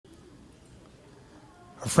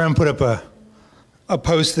A friend put up a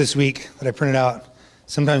post this week that I printed out.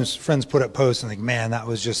 Sometimes friends put up posts and think, man, that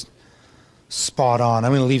was just spot on.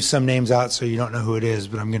 I'm going to leave some names out so you don't know who it is,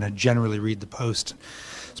 but I'm going to generally read the post.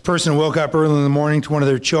 This person woke up early in the morning to one of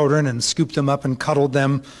their children and scooped them up and cuddled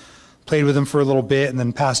them, played with them for a little bit, and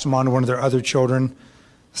then passed them on to one of their other children.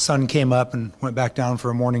 The son came up and went back down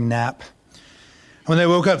for a morning nap. When they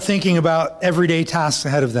woke up thinking about everyday tasks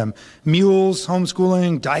ahead of them, mules,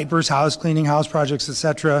 homeschooling, diapers, house cleaning, house projects,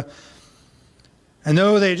 etc. And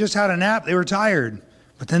though they just had a nap, they were tired.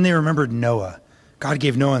 But then they remembered Noah. God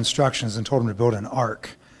gave Noah instructions and told him to build an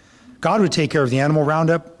ark. God would take care of the animal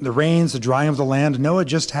roundup, the rains, the drying of the land. Noah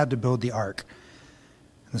just had to build the ark.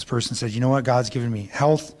 And this person said, you know what? God's given me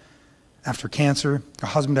health after cancer, a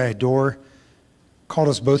husband I adore, called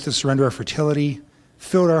us both to surrender our fertility,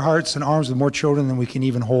 filled our hearts and arms with more children than we can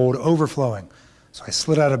even hold, overflowing. So I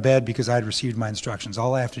slid out of bed because I had received my instructions.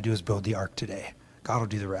 All I have to do is build the ark today. God will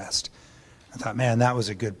do the rest. I thought, man, that was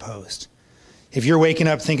a good post. If you're waking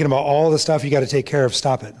up thinking about all the stuff you got to take care of,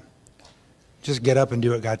 stop it. Just get up and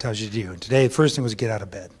do what God tells you to do. And today, the first thing was get out of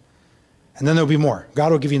bed. And then there'll be more.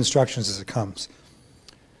 God will give you instructions as it comes.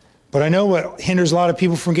 But I know what hinders a lot of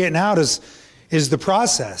people from getting out is the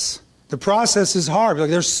process. The process is hard. Like,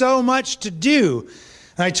 there's so much to do.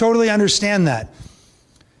 And I totally understand that.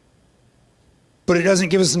 But it doesn't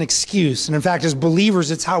give us an excuse. And in fact, as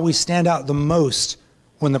believers, it's how we stand out the most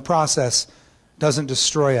when the process doesn't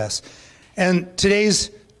destroy us. And today's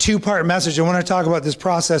two-part message, I want to talk about this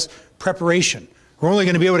process, preparation. We're only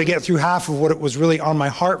going to be able to get through half of what it was really on my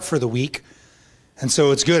heart for the week. And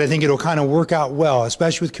so it's good. I think it'll kind of work out well,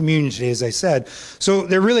 especially with communion today, as I said. So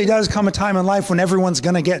there really does come a time in life when everyone's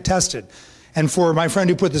going to get tested. And for my friend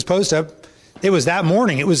who put this post up, it was that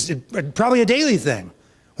morning. It was probably a daily thing.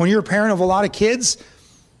 When you're a parent of a lot of kids,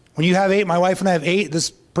 when you have 8, my wife and I have 8, this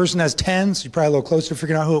person has 10, so you're probably a little closer to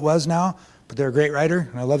figuring out who it was now, but they're a great writer,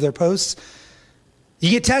 and I love their posts.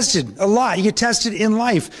 You get tested a lot. You get tested in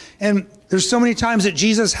life. And there's so many times that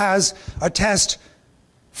Jesus has a test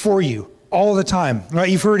for you. All the time, right?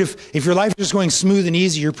 You've heard if your life is just going smooth and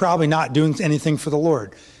easy, you're probably not doing anything for the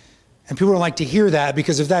Lord. And people don't like to hear that,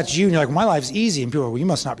 because if that's you and you're like, my life's easy, and people are, well, you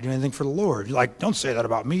must not be doing anything for the Lord. You're like, don't say that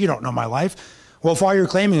about me. You don't know my life. Well, if all you're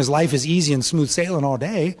claiming is life is easy and smooth sailing all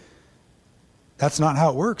day, that's not how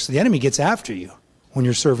it works. The enemy gets after you when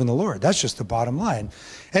you're serving the Lord. That's just the bottom line.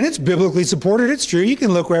 And it's biblically supported. It's true. You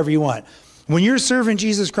can look wherever you want. When you're serving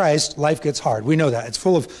Jesus Christ, life gets hard. We know that. It's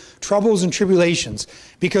full of troubles and tribulations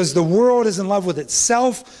because the world is in love with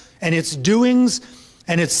itself and its doings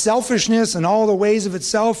and its selfishness and all the ways of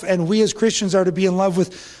itself. And we as Christians are to be in love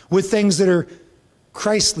with things that are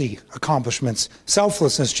Christly accomplishments,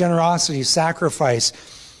 selflessness, generosity, sacrifice,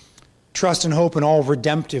 trust and hope, and all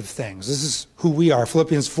redemptive things. This is who we are.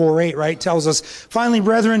 Philippians 4:8, right, tells us, finally,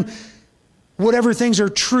 brethren, whatever things are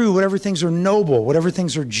true, whatever things are noble, whatever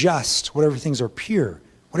things are just, whatever things are pure,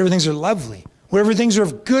 whatever things are lovely, whatever things are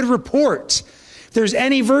of good report, if there's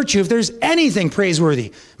any virtue, if there's anything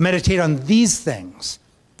praiseworthy, meditate on these things.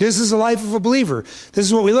 This is the life of a believer. This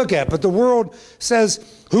is what we look at. But the world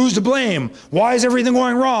says, who's to blame? Why is everything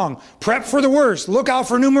going wrong? Prep for the worst. Look out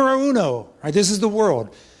for numero uno. Right? This is the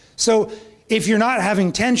world. So if you're not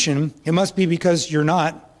having tension, it must be because you're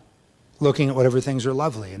not looking at whatever things are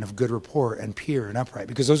lovely and of good report and pure and upright,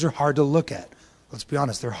 because those are hard to look at. Let's be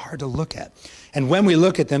honest, they're hard to look at. And when we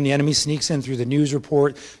look at them, the enemy sneaks in through the news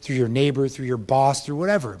report, through your neighbor, through your boss, through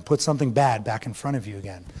whatever, and puts something bad back in front of you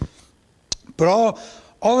again. But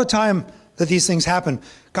all the time that these things happen,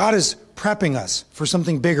 God is prepping us for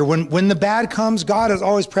something bigger. When the bad comes, God is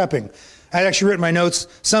always prepping. I had actually written my notes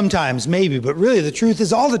sometimes, maybe, but really the truth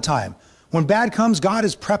is all the time. When bad comes, God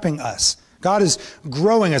is prepping us. God is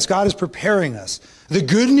growing us. God is preparing us. The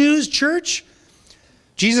good news, church,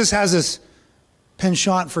 Jesus has this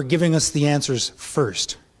penchant for giving us the answers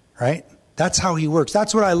first, right? That's how he works.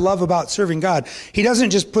 That's what I love about serving God. He doesn't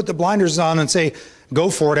just put the blinders on and say, go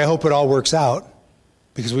for it, I hope it all works out,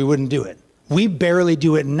 because we wouldn't do it. We barely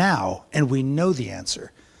do it now, and we know the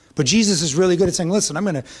answer. But Jesus is really good at saying, listen, I'm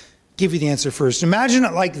going to give you the answer first. Imagine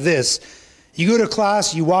it like this. You go to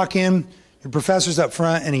class, you walk in, your professor's up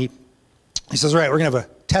front, and he says, all right, we're going to have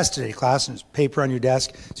a test today, class, and there's paper on your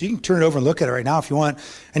desk. So you can turn it over and look at it right now if you want.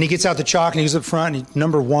 And he gets out the chalk, and he goes up front, and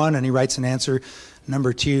number 1, and he writes an answer.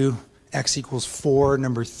 Number 2, x equals 4.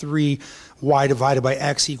 Number 3, y divided by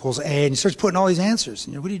x equals a. And he starts putting all these answers.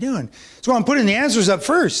 And you're, what are you doing? So I'm putting the answers up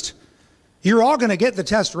first. You're all going to get the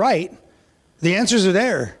test right. The answers are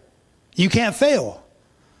there. You can't fail.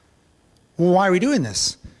 Well, why are we doing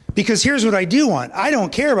this? Because here's what I do want. I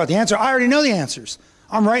don't care about the answer. I already know the answers.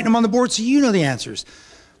 I'm writing them on the board so you know the answers.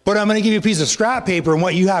 But I'm going to give you a piece of scrap paper, and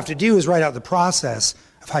what you have to do is write out the process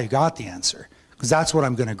of how you got the answer, because that's what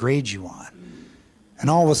I'm going to grade you on. And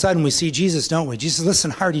all of a sudden we see Jesus, don't we? Jesus,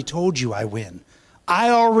 listen, I already told you I win. I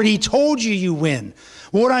already told you you win.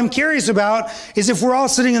 What I'm curious about is if we're all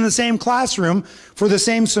sitting in the same classroom for the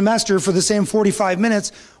same semester, for the same 45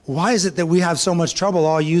 minutes, why is it that we have so much trouble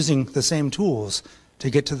all using the same tools to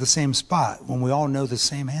get to the same spot when we all know the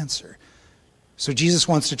same answer? So Jesus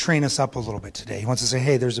wants to train us up a little bit today. He wants to say,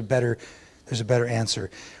 hey, there's a better answer.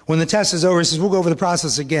 When the test is over, he says, we'll go over the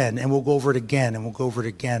process again, and we'll go over it again, and we'll go over it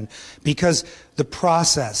again, because the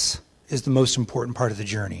process is the most important part of the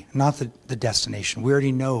journey, not the destination. We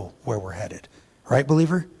already know where we're headed. Right,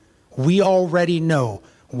 believer? We already know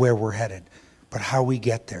where we're headed, but how we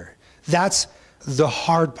get there. That's the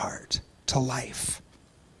hard part to life.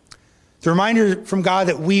 The reminder from God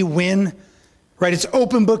that we win, right? It's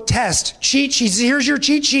open book test. Cheat sheets. Here's your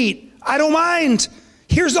cheat sheet. I don't mind.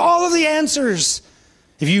 Here's all of the answers.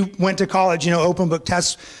 If you went to college, open book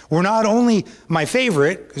tests were not only my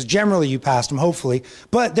favorite, because generally you passed them, hopefully,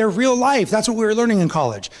 but they're real life. That's what we were learning in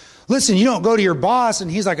college. Listen, you don't go to your boss and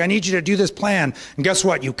he's like, I need you to do this plan. And guess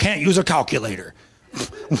what? You can't use a calculator.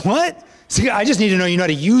 What? See, I just need to know you know how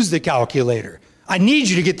to use the calculator. I need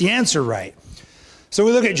you to get the answer right. So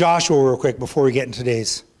we look at Joshua real quick before we get into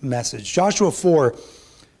today's message. Joshua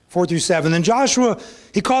 4:4-7. Then Joshua,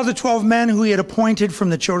 he called the 12 men who he had appointed from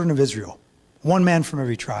the children of Israel, one man from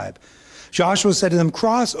every tribe. Joshua said to them,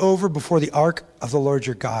 cross over before the ark of the Lord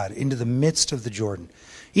your God into the midst of the Jordan.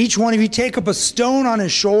 Each one of you take up a stone on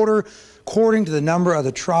his shoulder according to the number of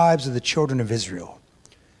the tribes of the children of Israel,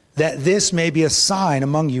 that this may be a sign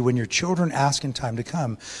among you when your children ask in time to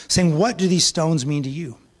come, saying, what do these stones mean to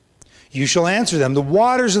you? You shall answer them, the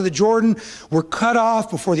waters of the Jordan were cut off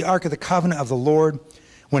before the ark of the covenant of the Lord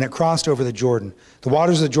when it crossed over the Jordan. The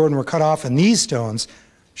waters of the Jordan were cut off, and these stones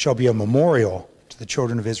shall be a memorial to the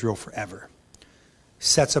children of Israel forever. He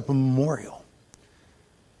sets up a memorial.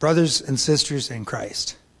 Brothers and sisters in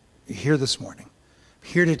Christ, you're here this morning. I'm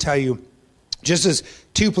here to tell you, just as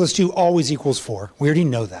 2 + 2 always equals 4, we already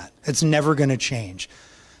know that. It's never going to change.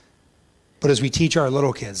 But as we teach our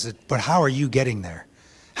little kids, but how are you getting there?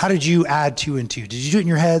 How did you add 2 and 2? Did you do it in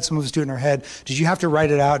your head? Some of us do it in our head. Did you have to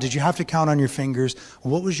write it out? Did you have to count on your fingers?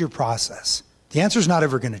 What was your process? The answer is not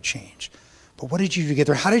ever going to change. But what did you do to get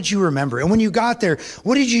there? How did you remember? And when you got there,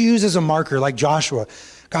 what did you use as a marker like Joshua?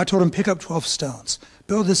 God told him, pick up 12 stones,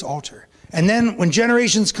 build this altar. And then when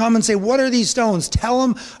generations come and say, what are these stones? Tell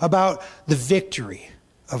them about the victory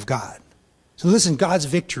of God. So listen, God's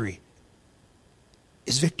victory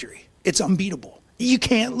is victory. It's unbeatable. You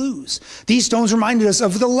can't lose. These stones reminded us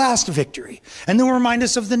of the last victory, and they'll remind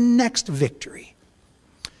us of the next victory.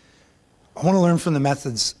 I want to learn from the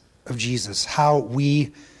methods of Jesus, how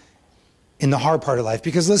we, in the hard part of life,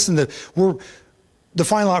 because listen, the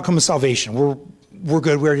final outcome is salvation. We're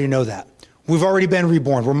good. We already know that. We've already been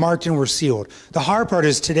reborn. We're marked and we're sealed. The hard part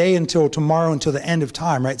is today until tomorrow, until the end of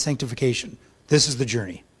time, right? Sanctification. This is the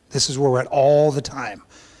journey. This is where we're at all the time.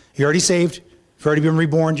 You're already saved. You've already been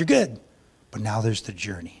reborn. You're good. But now there's the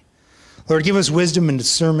journey. Lord, give us wisdom and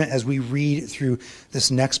discernment as we read through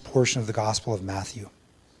this next portion of the Gospel of Matthew.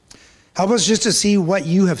 Help us just to see what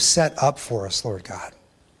you have set up for us, Lord God,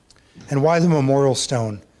 and why the memorial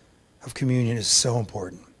stone of communion is so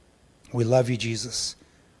important. We love you, Jesus.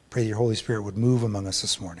 Pray that your Holy Spirit would move among us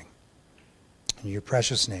this morning. In your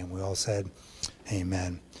precious name, we all said,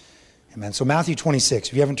 amen. Amen. So Matthew 26,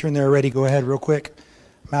 if you haven't turned there already, go ahead real quick.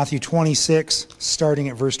 Matthew 26, starting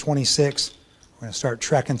at verse 26. We're going to start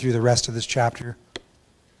trekking through the rest of this chapter.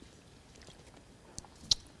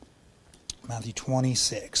 Matthew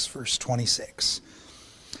 26, verse 26.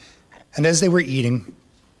 And as they were eating,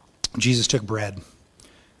 Jesus took bread,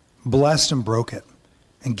 blessed and broke it,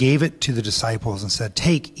 and gave it to the disciples and said,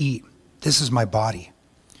 take, eat, this is my body.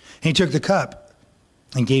 And he took the cup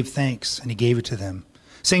and gave thanks, and he gave it to them,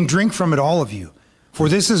 saying, drink from it, all of you, for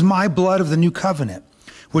this is my blood of the new covenant,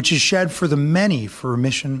 which is shed for the many for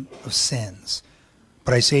remission of sins.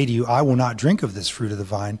 But I say to you, I will not drink of this fruit of the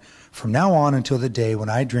vine from now on until the day when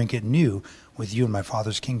I drink it new with you in my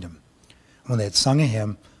Father's kingdom. When they had sung a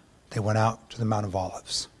hymn, they went out to the Mount of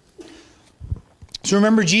Olives. So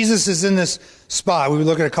remember, Jesus is in this spot. We were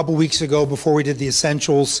looking at a couple weeks ago before we did the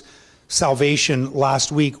essentials salvation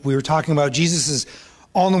last week. We were talking about Jesus is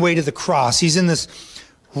on the way to the cross. He's in this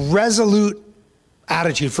resolute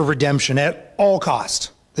attitude for redemption at all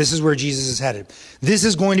cost. This is where Jesus is headed. This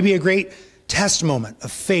is going to be a great test moment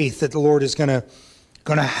of faith that the Lord is going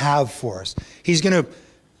to have for us. He's going to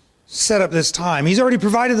set up this time. He's already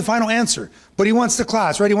provided the final answer, but he wants the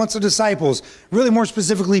class, right? He wants the disciples, really more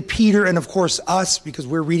specifically Peter and of course us, because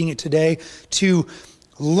we're reading it today, to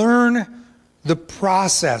learn the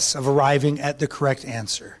process of arriving at the correct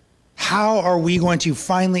answer. How are we going to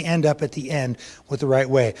finally end up at the end with the right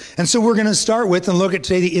way? And so we're going to start with and look at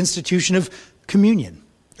today the institution of communion,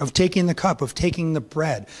 of taking the cup, of taking the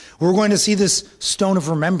bread. We're going to see this stone of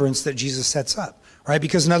remembrance that Jesus sets up, right?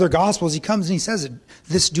 Because in other Gospels, he comes and he says,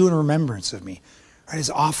 this do in remembrance of me, right? As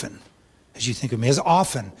often as you think of me, as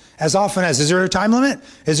often as. Is there a time limit?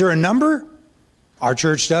 Is there a number? Our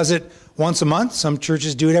church does it once a month. Some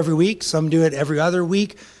churches do it every week. Some do it every other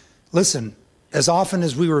week. Listen, as often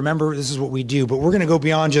as we remember, this is what we do. But we're going to go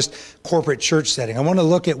beyond just corporate church setting. I want to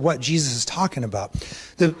look at what Jesus is talking about.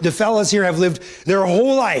 The fellows here have lived their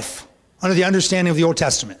whole life under the understanding of the Old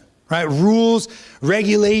Testament, right? Rules,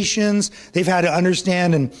 regulations. They've had to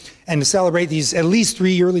understand and to celebrate these at least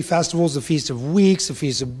 3 yearly festivals, the Feast of Weeks, the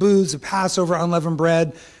Feast of Booths, the Passover, unleavened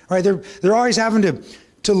bread, right? They're always having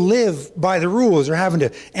to live by the rules. They're having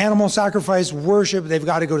to animal sacrifice, worship. They've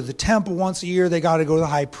got to go to the temple once a year. They got to go to the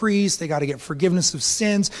high priest. They got to get forgiveness of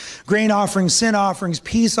sins, grain offerings, sin offerings,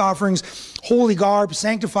 peace offerings, holy garb,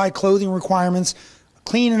 sanctified clothing requirements,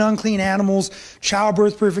 clean and unclean animals,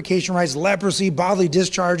 childbirth purification rites, leprosy, bodily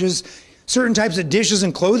discharges, certain types of dishes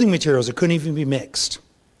and clothing materials that couldn't even be mixed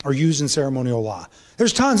or used in ceremonial law.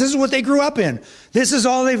 There's tons. This is what they grew up in. This is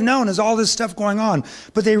all they've known, is all this stuff going on.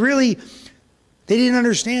 But they didn't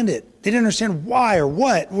understand it. They didn't understand why or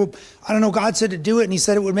what. Well, I don't know. God said to do it, and he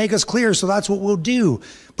said it would make us clear, so that's what we'll do.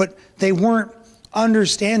 But they weren't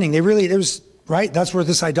understanding. Right? That's where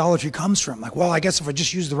this idolatry comes from. Like, well, I guess if I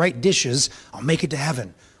just use the right dishes, I'll make it to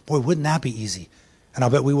heaven. Boy, wouldn't that be easy? And I'll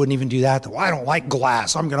bet we wouldn't even do that. Well, I don't like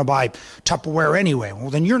glass. I'm going to buy Tupperware anyway. Well,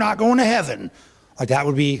 then you're not going to heaven. Like I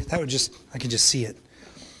can just see it.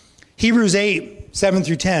 Hebrews 8, 7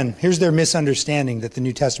 through 10. Here's their misunderstanding that the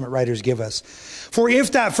New Testament writers give us. For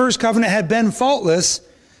if that first covenant had been faultless,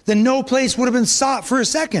 then no place would have been sought for a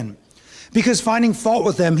second. Because finding fault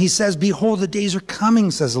with them, he says, behold, the days are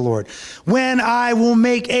coming, says the Lord, when I will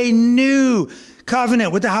make a new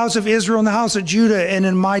covenant with the house of Israel and the house of Judah. And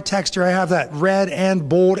in my text here, I have that red and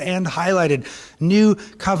bold and highlighted. New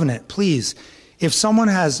covenant. Please, if someone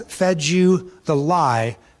has fed you the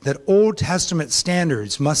lie that Old Testament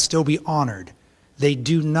standards must still be honored, they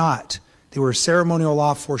do not. They were ceremonial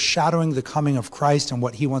law foreshadowing the coming of Christ and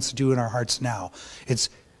what he wants to do in our hearts now. It's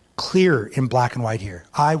clear in black and white here.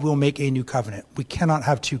 I will make a new covenant. We cannot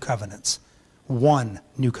have two covenants. One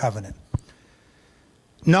new covenant.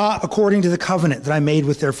 Not according to the covenant that I made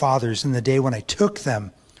with their fathers in the day when I took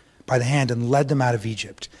them by the hand and led them out of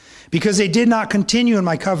Egypt. Because they did not continue in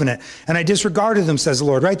my covenant, and I disregarded them, says the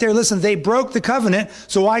Lord. Right there, listen, they broke the covenant,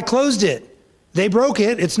 so I closed it. They broke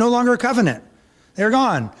it. It's no longer a covenant. They're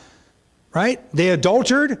gone. Right? They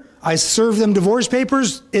adultered. I served them divorce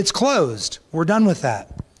papers. It's closed. We're done with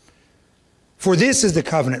that. For this is the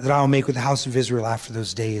covenant that I will make with the house of Israel after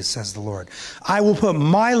those days, says the Lord. I will put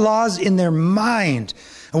my laws in their mind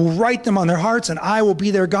and will write them on their hearts, and I will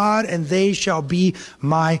be their God, and they shall be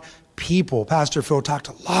my people. Pastor Phil talked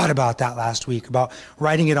a lot about that last week, about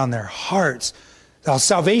writing it on their hearts. Now,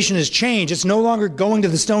 salvation has changed. It's no longer going to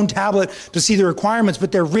the stone tablet to see the requirements,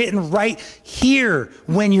 but they're written right here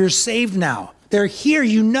when you're saved now. They're here.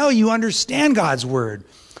 You understand God's word.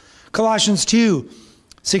 Colossians 2,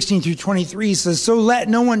 16 through 23 says, so let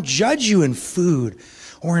no one judge you in food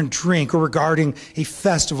or in drink or regarding a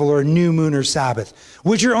festival or a new moon or Sabbath,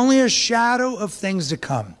 which are only a shadow of things to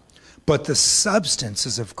come, but the substance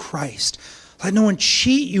is of Christ. Let no one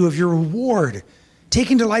cheat you of your reward,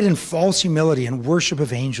 taking delight in false humility and worship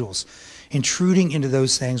of angels, intruding into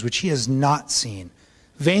those things which he has not seen,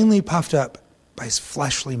 vainly puffed up by his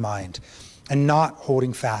fleshly mind, and not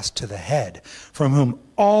holding fast to the head, from whom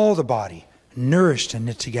all the body, nourished and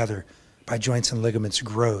knit together by joints and ligaments,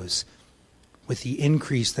 grows with the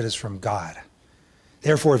increase that is from God.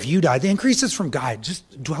 Therefore, if you die, the increase is from God.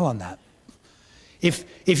 Just dwell on that. If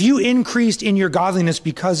you increased in your godliness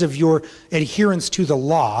because of your adherence to the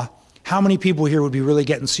law, how many people here would be really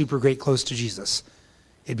getting super great close to Jesus?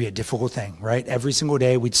 It'd be a difficult thing, right? Every single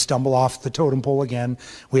day we'd stumble off the totem pole again.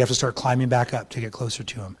 We'd have to start climbing back up to get closer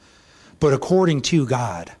to him. But according to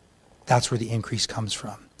God, that's where the increase comes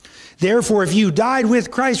from. Therefore, if you died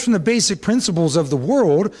with Christ from the basic principles of the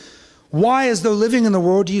world, why, as though living in the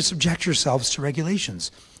world, do you subject yourselves to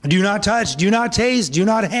regulations? Do not touch, do not taste, do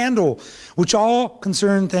not handle, which all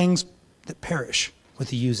concern things that perish with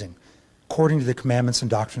the using, according to the commandments and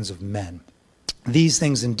doctrines of men. These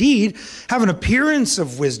things indeed have an appearance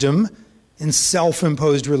of wisdom in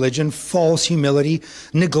self-imposed religion, false humility,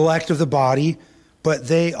 neglect of the body, but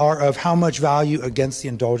they are of how much value against the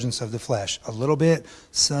indulgence of the flesh? A little bit,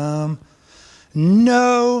 some,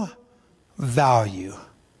 no value,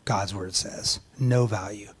 God's word says. No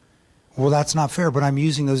value. Well, that's not fair, but I'm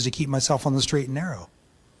using those to keep myself on the straight and narrow.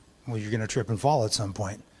 Well, you're going to trip and fall at some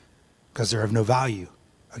point because they're of no value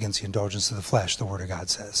against the indulgence of the flesh, the word of God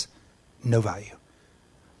says. No value.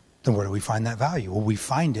 Then where do we find that value? Well, we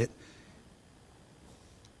find it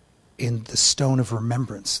in the stone of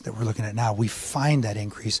remembrance that we're looking at now. We find that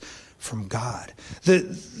increase from God. The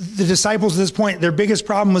disciples at this point, their biggest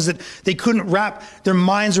problem was that they couldn't wrap their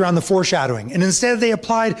minds around the foreshadowing. And instead they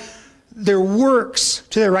applied their works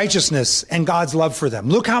to their righteousness and God's love for them.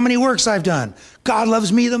 Look how many works I've done. God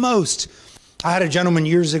loves me the most. I had a gentleman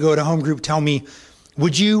years ago at a home group tell me,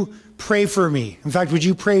 would you pray for me? In fact, would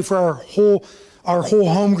you pray for our whole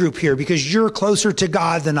home group here because you're closer to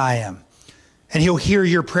God than I am. And he'll hear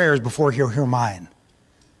your prayers before he'll hear mine.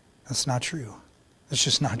 That's not true. That's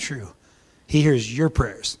just not true. He hears your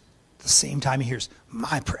prayers at the same time he hears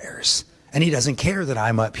my prayers. And he doesn't care that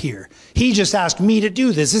I'm up here. He just asked me to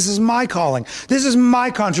do this. This is my calling. This is my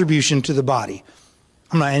contribution to the body.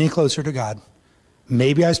 I'm not any closer to God.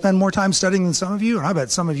 Maybe I spend more time studying than some of you, and I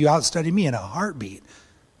bet some of you outstudy me in a heartbeat.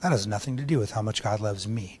 That has nothing to do with how much God loves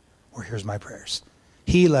me or hears my prayers.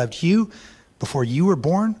 He loved you before you were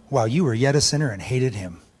born while you were yet a sinner and hated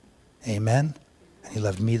him. Amen? And he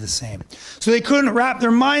loved me the same. So they couldn't wrap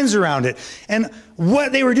their minds around it. And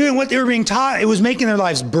what they were doing, what they were being taught, it was making their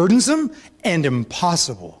lives burdensome and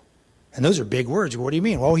impossible. And those are big words. What do you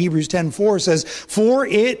mean? Well, Hebrews 10:4 says, for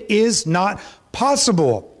it is not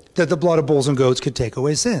possible that the blood of bulls and goats could take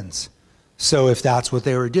away sins. So if that's what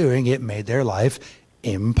they were doing, it made their life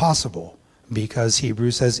impossible because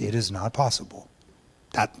Hebrews says it is not possible.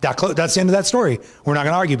 That's the end of that story. We're not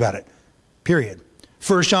going to argue about it. Period.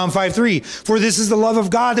 1 John 5:3, for this is the love of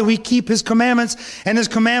God that we keep his commandments, and his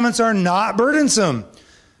commandments are not burdensome.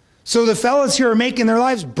 So the fellas here are making their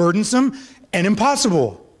lives burdensome and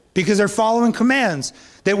impossible because they're following commands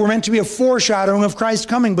that were meant to be a foreshadowing of Christ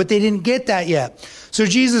coming, but they didn't get that yet. So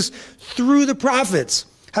Jesus, through the prophets,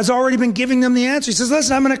 has already been giving them the answer. He says,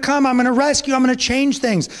 listen, I'm going to come, I'm going to rescue, I'm going to change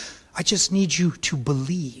things. I just need you to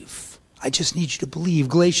believe. I just need you to believe.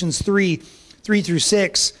 Galatians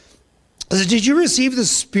 3:3-6. Says, did you receive the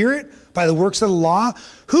Spirit by the works of the law?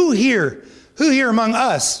 Who here among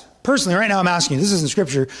us, personally, right now I'm asking you, this isn't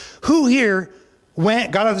scripture, who here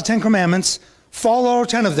got out the 10 commandments, followed all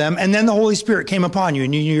 10 of them, and then the Holy Spirit came upon you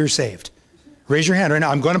and you knew you're saved? Raise your hand right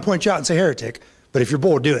now. I'm going to point you out and say heretic, but if you're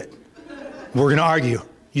bold, do it. We're going to argue.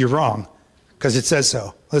 You're wrong because it says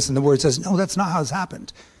so. Listen, the word says, no, that's not how this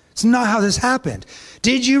happened. It's not how this happened.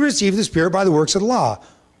 Did you receive the Spirit by the works of the law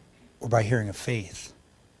or by hearing of faith?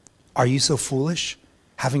 Are you so foolish?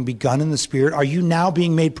 Having begun in the Spirit, are you now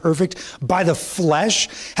being made perfect by the flesh?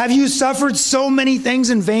 Have you suffered so many things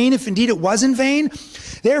in vain, if indeed it was in vain?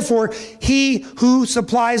 Therefore, he who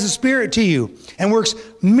supplies the Spirit to you and works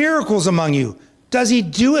miracles among you, does he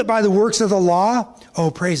do it by the works of the law?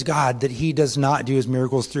 Oh, praise God that he does not do his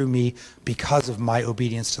miracles through me because of my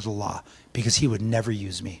obedience to the law, because he would never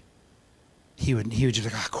use me. He would just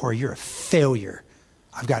be like, Corey, you're a failure.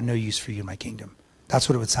 I've got no use for you in my kingdom. That's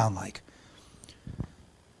what it would sound like.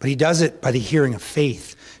 But he does it by the hearing of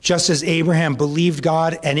faith. Just as Abraham believed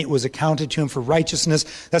God and it was accounted to him for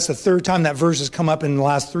righteousness. That's the third time that verse has come up in the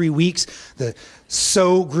last 3 weeks. The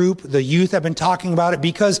So group, the youth have been talking about it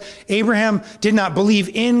because Abraham did not believe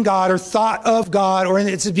in God or thought of God. Or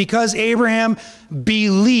it's because Abraham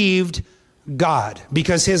believed God,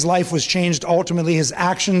 because his life was changed. Ultimately, his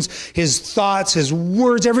actions, his thoughts, his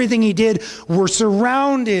words, everything he did were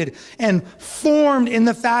surrounded and formed in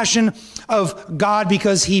the fashion of God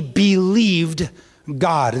because he believed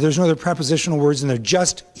God. There's no other prepositional words in there,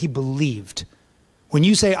 just he believed. When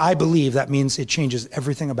you say, I believe, that means it changes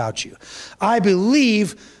everything about you. I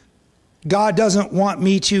believe God doesn't want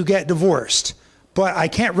me to get divorced, but I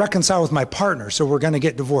can't reconcile with my partner, so we're going to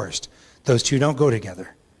get divorced. Those two don't go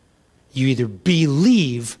together. You either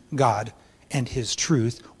believe God and his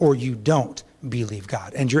truth, or you don't believe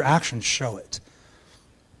God, and your actions show it.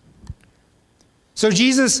 So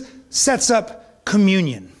Jesus sets up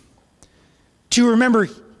communion to remember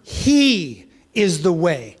he is the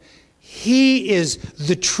way. He is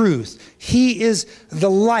the truth. He is the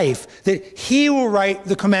life, that he will write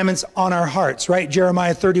the commandments on our hearts, right?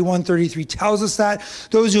 Jeremiah 31:33 tells us that.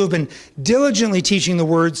 Those who have been diligently teaching the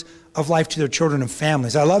words of life to their children and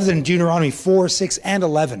families. I love that in Deuteronomy 4, 6, and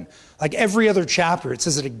 11. Like every other chapter, it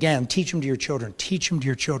says it again. Teach them to your children. Teach them to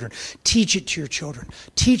your children. Teach it to your children.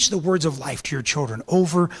 Teach the words of life to your children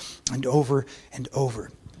over and over and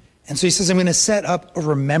over. And so he says, I'm going to set up a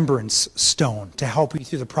remembrance stone to help you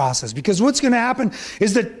through the process. Because what's going to happen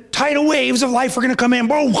is the tidal waves of life are going to come in.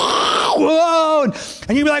 Whoa, whoa,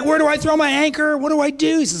 and you'll be like, where do I throw my anchor? What do I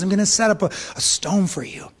do? He says, I'm going to set up a stone for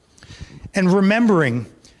you. And remembering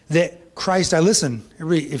that Christ,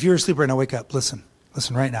 if you're asleep right now, wake up. Listen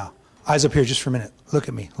right now. Eyes up here just for a minute. Look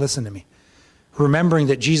at me. Listen to me. Remembering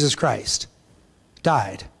that Jesus Christ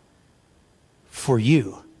died for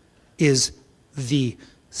you is the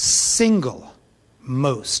single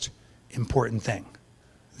most important thing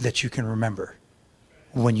that you can remember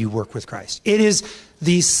when you work with Christ. It is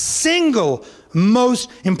the single most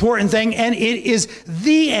important thing, and it is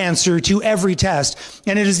the answer to every test,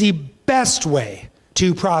 and it is the best way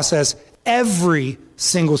to process every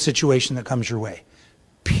single situation that comes your way,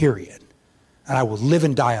 period. And I will live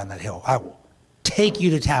and die on that hill. I will take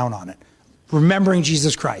you to town on it. Remembering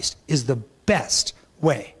Jesus Christ is the best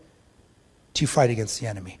way to fight against the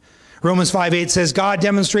enemy. Romans 5:8 says, God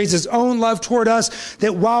demonstrates his own love toward us,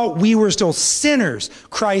 that while we were still sinners,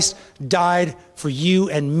 Christ died for you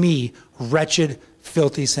and me, wretched,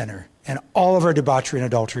 filthy sinner. And all of our debauchery and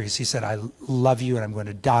adulteries, he said, I love you and I'm going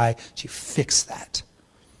to die to fix that.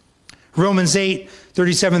 Romans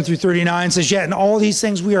 8:37 through 39 says, yet in all these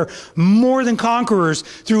things we are more than conquerors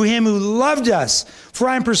through him who loved us. For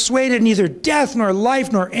I am persuaded neither death, nor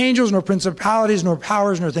life, nor angels, nor principalities, nor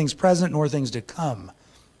powers, nor things present, nor things to come,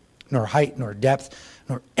 nor height, nor depth,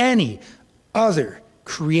 nor any other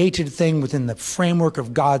created thing within the framework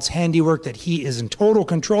of God's handiwork that he is in total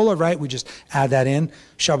control of, right? We just add that in,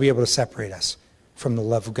 shall be able to separate us from the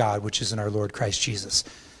love of God, which is in our Lord Christ Jesus.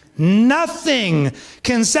 Nothing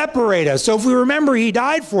can separate us. So if we remember he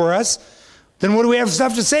died for us, then what do we have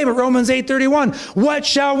stuff to say but Romans 8:31? What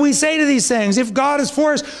shall we say to these things? If God is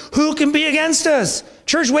for us, who can be against us?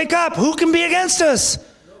 Church, wake up. Who can be against us?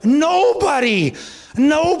 Nobody.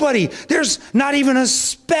 Nobody. There's not even a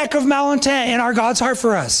speck of malintent in our God's heart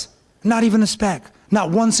for us. Not even a speck.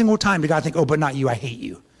 Not one single time did God think, oh, but not you, I hate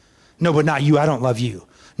you. No, but not you, I don't love you.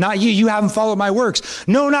 Not you, you haven't followed my works.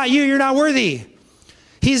 No, not you, you're not worthy.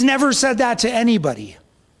 He's never said that to anybody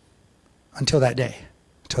until that day,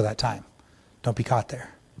 until that time. Don't be caught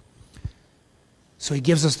there. So he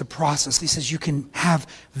gives us the process. He says, you can have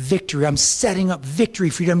victory. I'm setting up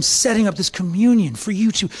victory for you. I'm setting up this communion for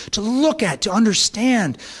you to look at, to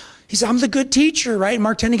understand. He said, I'm the good teacher, right?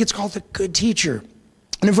 Mark 10 gets called the good teacher.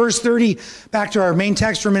 And in verse 30, back to our main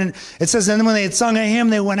text for a minute, it says, and then when they had sung a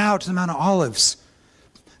hymn, they went out to the Mount of Olives.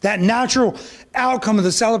 That natural outcome of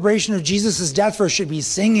the celebration of Jesus' death for us should be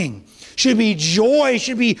singing, should be joy,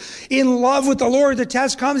 should be in love with the Lord. The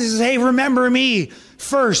test comes, he says, hey, remember me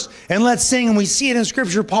first, and let's sing. And we see it in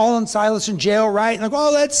Scripture, Paul and Silas in jail, right? And like,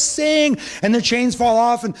 oh, let's sing. And the chains fall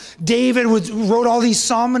off, and David wrote all these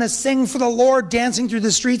psalms, I'm going to sing for the Lord, dancing through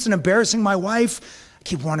the streets and embarrassing my wife. I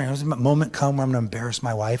keep wondering, has a moment come where I'm going to embarrass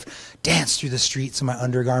my wife? Dance through the streets in my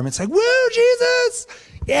undergarments, like, woo, Jesus!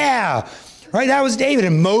 Yeah! Right, that was David.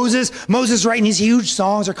 And Moses writing these huge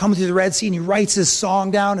songs are coming through the Red Sea, and he writes this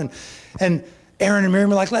song down, and Aaron and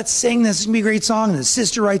Miriam are like, let's sing this. It's going to be a great song. And the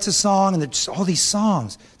sister writes a song, and just all these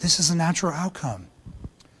songs. This is a natural outcome.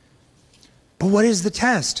 But what is the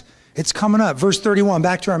test? It's coming up. Verse 31,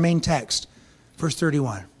 back to our main text. Verse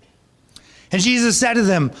 31. And Jesus said to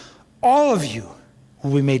them, all of you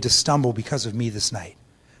will be made to stumble because of me this night.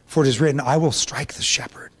 For it is written, I will strike the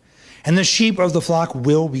shepherd, and the sheep of the flock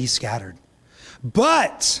will be scattered.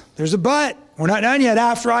 But, there's a but, we're not done yet.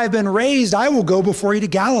 After I have been raised, I will go before you to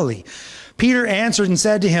Galilee. Peter answered and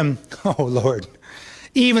said to him, oh Lord,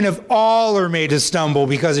 even if all are made to stumble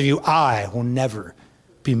because of you, I will never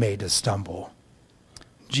be made to stumble.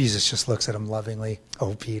 Jesus just looks at him lovingly.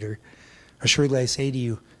 Oh, Peter, assuredly I say to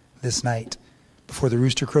you this night, before the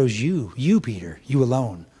rooster crows, you, Peter, you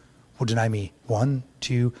alone will deny me 1,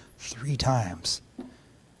 2, 3 times.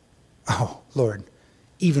 Oh, Lord,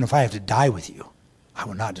 even if I have to die with you, I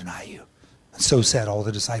will not deny you. And so said all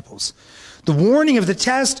the disciples. The warning of the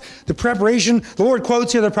test, the preparation, the Lord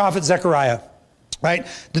quotes here the prophet Zechariah, right?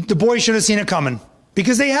 The boys should have seen it coming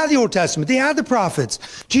because they had the Old Testament. They had the prophets.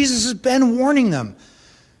 Jesus has been warning them.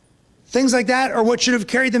 Things like that are what should have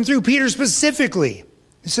carried them through. Peter specifically.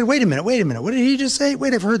 He said, wait a minute. What did he just say?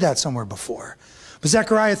 Wait, I've heard that somewhere before. But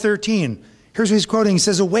Zechariah 13, here's what he's quoting. He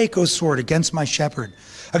says, awake, O sword, against my shepherd,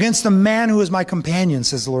 against the man who is my companion,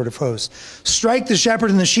 says the Lord of hosts. Strike the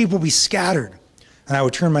shepherd and the sheep will be scattered, and I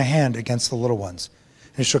will turn my hand against the little ones.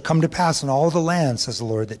 And it shall come to pass in all the land, says the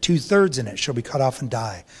Lord, that 2/3 in it shall be cut off and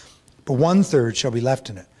die, but 1/3 shall be left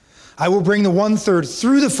in it. I will bring the 1/3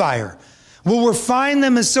 through the fire, will refine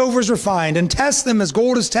them as silver is refined, and test them as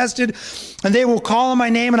gold is tested. And they will call on my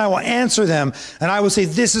name, and I will answer them. And I will say,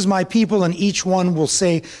 this is my people, and each one will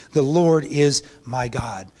say, the Lord is my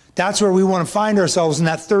God. That's where we want to find ourselves in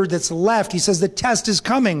that third that's left. He says, the test is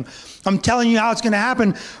coming. I'm telling you how it's going to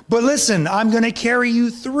happen. But listen, I'm going to carry you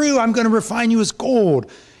through. I'm going to refine you as gold.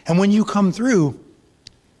 And when you come through,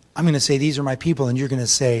 I'm going to say, these are my people. And you're going to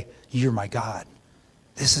say, you're my God.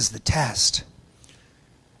 This is the test.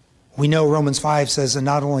 We know Romans 5 says, and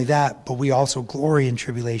not only that, but we also glory in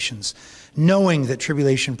tribulations, knowing that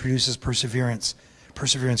tribulation produces perseverance,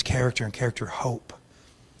 perseverance character, and character hope.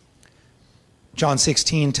 John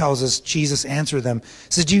 16 tells us, Jesus answered them,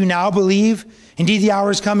 says, do you now believe? Indeed, the hour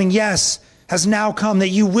is coming, yes, has now come, that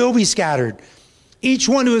you will be scattered, each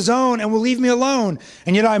one to his own, and will leave me alone.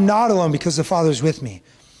 And yet I am not alone, because the Father is with me.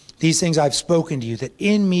 These things I've spoken to you, that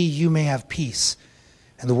in me you may have peace.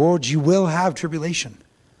 In the world you will have tribulation.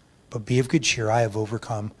 But be of good cheer, I have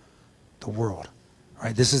overcome the world. All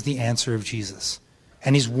right, this is the answer of Jesus.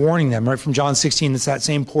 And he's warning them, right, from John 16. It's that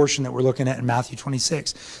same portion that we're looking at in Matthew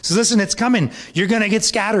 26. So listen, it's coming. You're going to get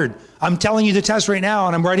scattered. I'm telling you the test right now,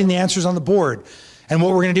 and I'm writing the answers on the board. And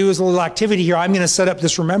what we're going to do is a little activity here. I'm going to set up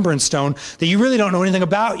this remembrance stone that you really don't know anything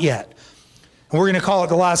about yet. And we're going to call it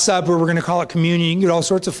the Last Supper. We're going to call it communion. You can get all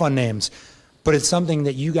sorts of fun names. But it's something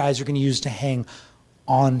that you guys are going to use to hang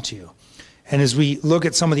on to. And as we look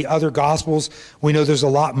at some of the other Gospels, we know there's a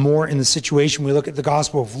lot more in the situation. We look at the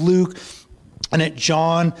Gospel of Luke and at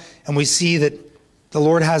John, and we see that the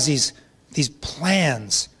Lord has these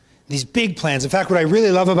plans, these big plans. In fact, what I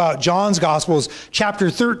really love about John's Gospel is chapter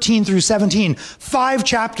 13 through 17. 5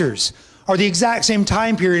 chapters are the exact same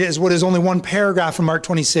time period as what is only one paragraph in Mark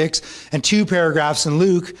 26 and 2 paragraphs in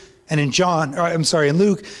Luke and in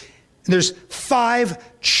Luke. And there's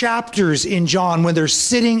 5 chapters in John when they're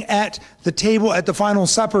sitting at the table at the final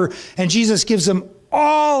supper, and Jesus gives them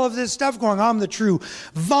all of this stuff going on. I'm the true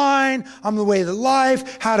vine. I'm the way, the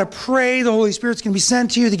life, how to pray. The Holy Spirit's going to be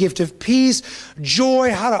sent to you, the gift of peace,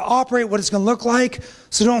 joy, how to operate, what it's going to look like.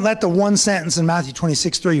 So don't let the one sentence in Matthew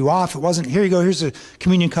 26 throw you off. It wasn't, here you go, here's a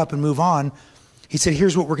communion cup and move on. He said,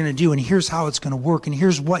 here's what we're going to do, and here's how it's going to work, and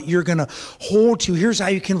here's what you're going to hold to. Here's how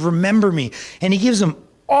you can remember me. And he gives them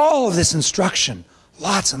all of this instruction,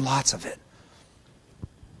 lots and lots of it.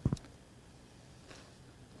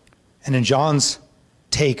 And in John's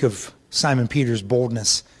take of Simon Peter's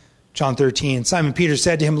boldness, John 13, Simon Peter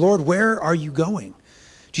said to him, Lord, where are you going?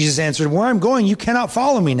 Jesus answered, where I'm going, you cannot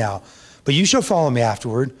follow me now, but you shall follow me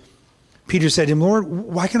afterward. Peter said to him, Lord,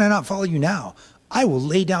 why can I not follow you now? I will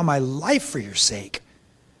lay down my life for your sake.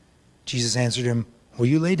 Jesus answered him, will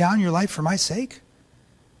you lay down your life for my sake?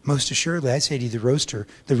 Most assuredly, I say to you,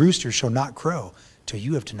 the rooster shall not crow till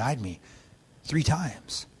you have denied me 3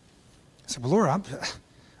 times. I said, well, Lord,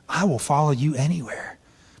 I will follow you anywhere.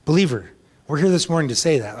 Believer, we're here this morning to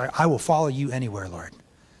say that. I will follow you anywhere, Lord.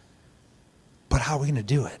 But how are we going to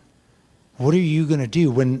do it? What are you going to do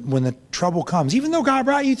when the trouble comes? Even though God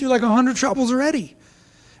brought you through like 100 troubles already.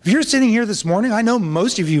 If you're sitting here this morning, I know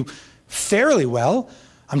most of you fairly well.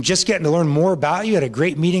 I'm just getting to learn more about you. I had a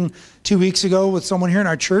great meeting 2 weeks ago with someone here in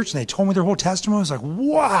our church, and they told me their whole testimony. I was like,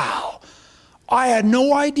 wow, I had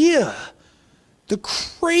no idea the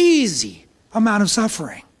crazy amount of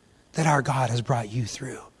suffering that our God has brought you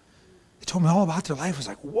through. They told me all about their life. I was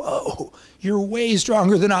like, whoa, you're way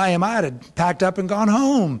stronger than I am. I had packed up and gone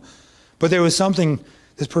home. But there was something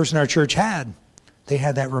this person in our church had. They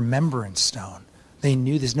had that remembrance stone. They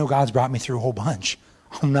knew this. No, God's brought me through a whole bunch.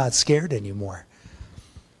 I'm not scared anymore.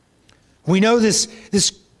 We know this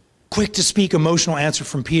quick to speak emotional answer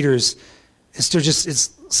from Peter is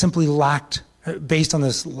it's simply lacked, based on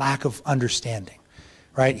this lack of understanding,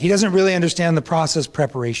 right? He doesn't really understand the process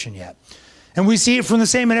preparation yet. And we see it from the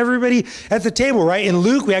same in everybody at the table, right? In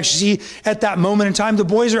Luke, we actually see at that moment in time, the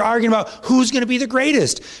boys are arguing about who's going to be the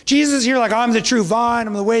greatest. Jesus is here like, I'm the true vine.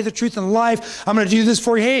 I'm the way, the truth, and the life. I'm going to do this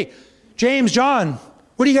for you. Hey, James, John,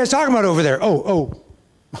 what are you guys talking about over there? Oh,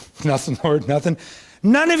 nothing, Lord, nothing.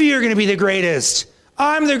 None of you are going to be the greatest.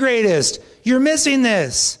 I'm the greatest. You're missing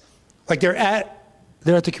this. Like they're at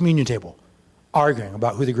the communion table arguing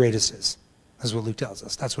about who the greatest is. That's what Luke tells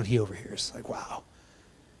us. That's what he overhears. Like, wow.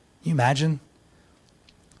 Can you imagine?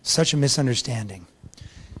 Such a misunderstanding.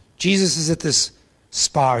 Jesus is at this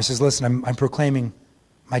spa. He says, listen, I'm proclaiming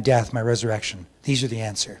my death, my resurrection. These are the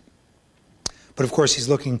answer. But of course, he's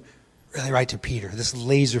looking really right to Peter. This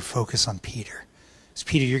laser focus on Peter. Says,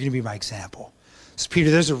 Peter, you're going to be my example. Says,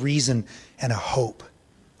 Peter, there's a reason and a hope.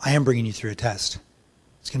 I am bringing you through a test.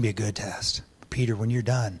 It's going to be a good test. But Peter, when you're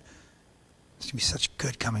done, there's going to be such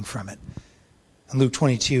good coming from it. In Luke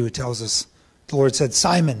 22, it tells us, the Lord said,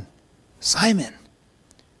 Simon, Simon,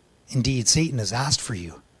 indeed, Satan has asked for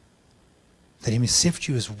you, that he may sift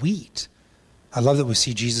you as wheat. I love that we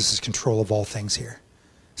see Jesus' control of all things here.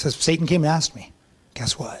 It says, Satan came and asked me.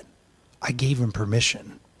 Guess what? I gave him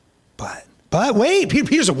permission. But wait,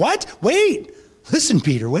 Peter said, what? Wait. Listen,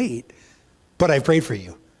 Peter, wait. But I prayed for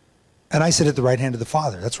you. And I sit at the right hand of the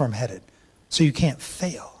Father. That's where I'm headed. So you can't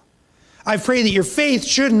fail. I pray that your faith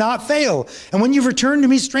should not fail. And when you've returned to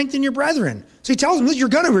me, strengthen your brethren. So he tells them, you're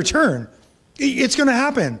going to return. It's going to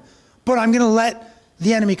happen. But I'm going to let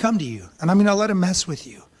the enemy come to you. And I'm going to let him mess with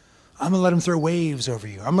you. I'm going to let him throw waves over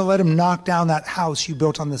you. I'm going to let him knock down that house you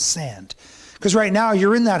built on the sand. Because right now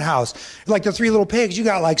you're in that house. Like the three little pigs, you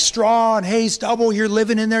got like straw and hay, stubble. You're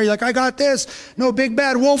living in there. You're like, I got this. No big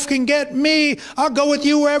bad wolf can get me. I'll go with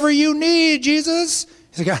you wherever you need, Jesus.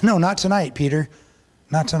 He's like, no, not tonight, Peter.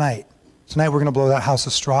 Not tonight. Tonight we're going to blow that house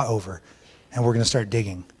of straw over. And we're going to start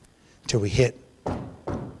digging until we hit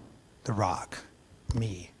the rock,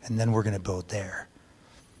 me. And then we're going to build there.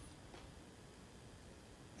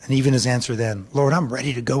 And even his answer then, Lord, I'm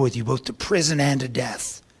ready to go with you both to prison and to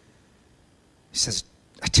death. He says,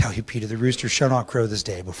 I tell you, Peter, the rooster shall not crow this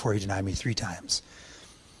day before you deny me 3 times.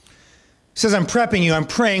 He says, I'm prepping you. I'm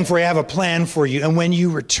praying for you. I have a plan for you. And when you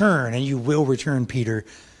return, and you will return, Peter,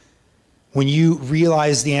 when you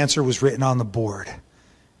realize the answer was written on the board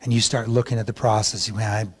and you start looking at the process,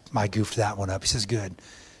 man, I goofed that one up. He says, good.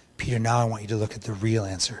 Peter, now I want you to look at the real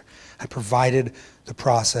answer. I provided the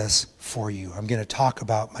process for you. I'm going to talk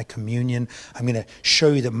about my communion. I'm going to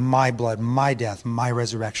show you that my blood, my death, my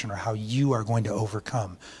resurrection are how you are going to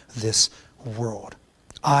overcome this world.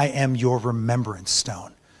 I am your remembrance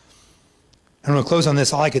stone. I'm going to close on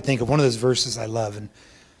this. All I could think of, one of those verses I love. And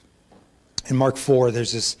in Mark 4,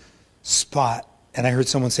 there's this spot, and I heard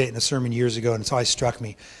someone say it in a sermon years ago, and it's always struck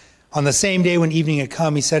me. On the same day when evening had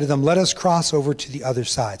come, he said to them, let us cross over to the other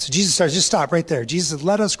side. So Jesus starts, just stop right there. Jesus said,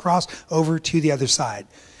 let us cross over to the other side.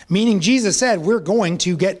 Meaning Jesus said, we're going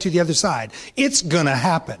to get to the other side. It's going to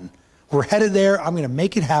happen. We're headed there. I'm going to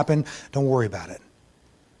make it happen. Don't worry about it.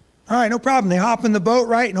 All right, no problem. They hop in the boat,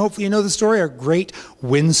 right? And hopefully you know the story. A great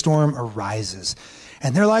windstorm arises.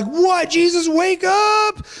 And they're like, what? Jesus, wake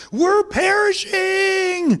up. We're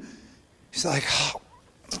perishing. He's like,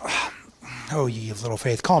 oh, ye of little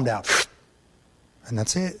faith, calm down. And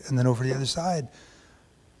that's it. And then over to the other side.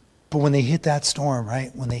 But when they hit that storm,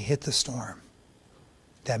 right? When they hit the storm,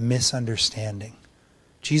 that misunderstanding,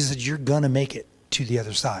 Jesus said, you're going to make it to the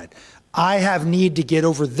other side. I have need to get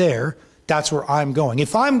over there. That's where I'm going.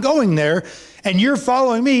 If I'm going there and you're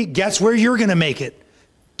following me, guess where you're going to make it?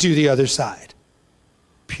 To the other side.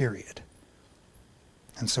 Period.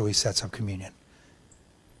 And so he sets up communion.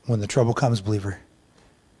 When the trouble comes, believer,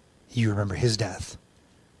 you remember his death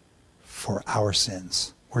for our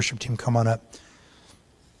sins. Worship team, come on up.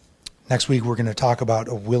 Next week, we're going to talk about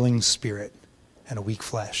a willing spirit and a weak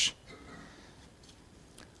flesh.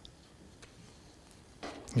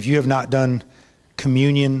 If you have not done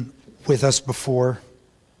communion with us before,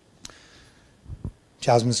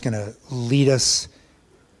 Jasmine's going to lead us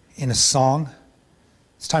in a song.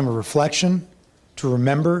 It's time of reflection to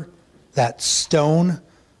remember that stone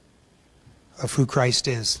of who Christ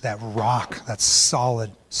is, that rock, that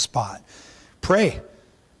solid spot. Pray.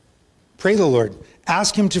 Pray the Lord.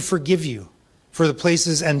 Ask him to forgive you for the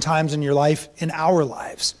places and times in your life, in our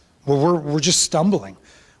lives, where we're just stumbling,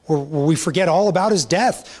 where we forget all about his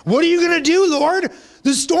death. What are you going to do, Lord?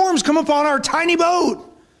 The storms come upon our tiny boat.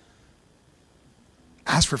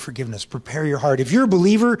 Ask for forgiveness. Prepare your heart. If you're a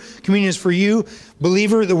believer, communion is for you.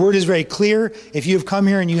 Believer, the word is very clear. If you have come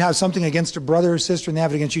here and you have something against a brother or sister and they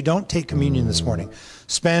have it against you, don't take communion this morning.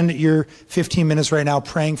 Spend your 15 minutes right now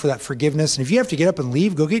praying for that forgiveness. And if you have to get up and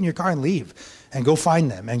leave, go get in your car and leave. And go find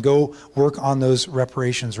them and go work on those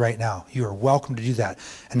reparations right now. You are welcome to do that.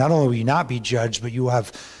 And not only will you not be judged, but you will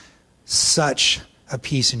have such a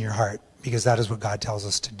peace in your heart, because that is what God tells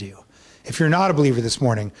us to do. If you're not a believer this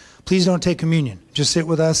morning, please don't take communion. Just sit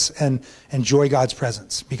with us and enjoy God's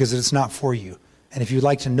presence, because it's not for you. And if you'd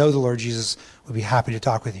like to know the Lord Jesus, we'll be happy to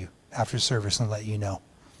talk with you after service and let you know.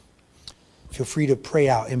 Feel free to pray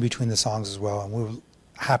out in between the songs as well, and we're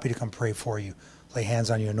happy to come pray for you. Lay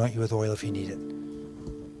hands on you, anoint you with oil if you need it.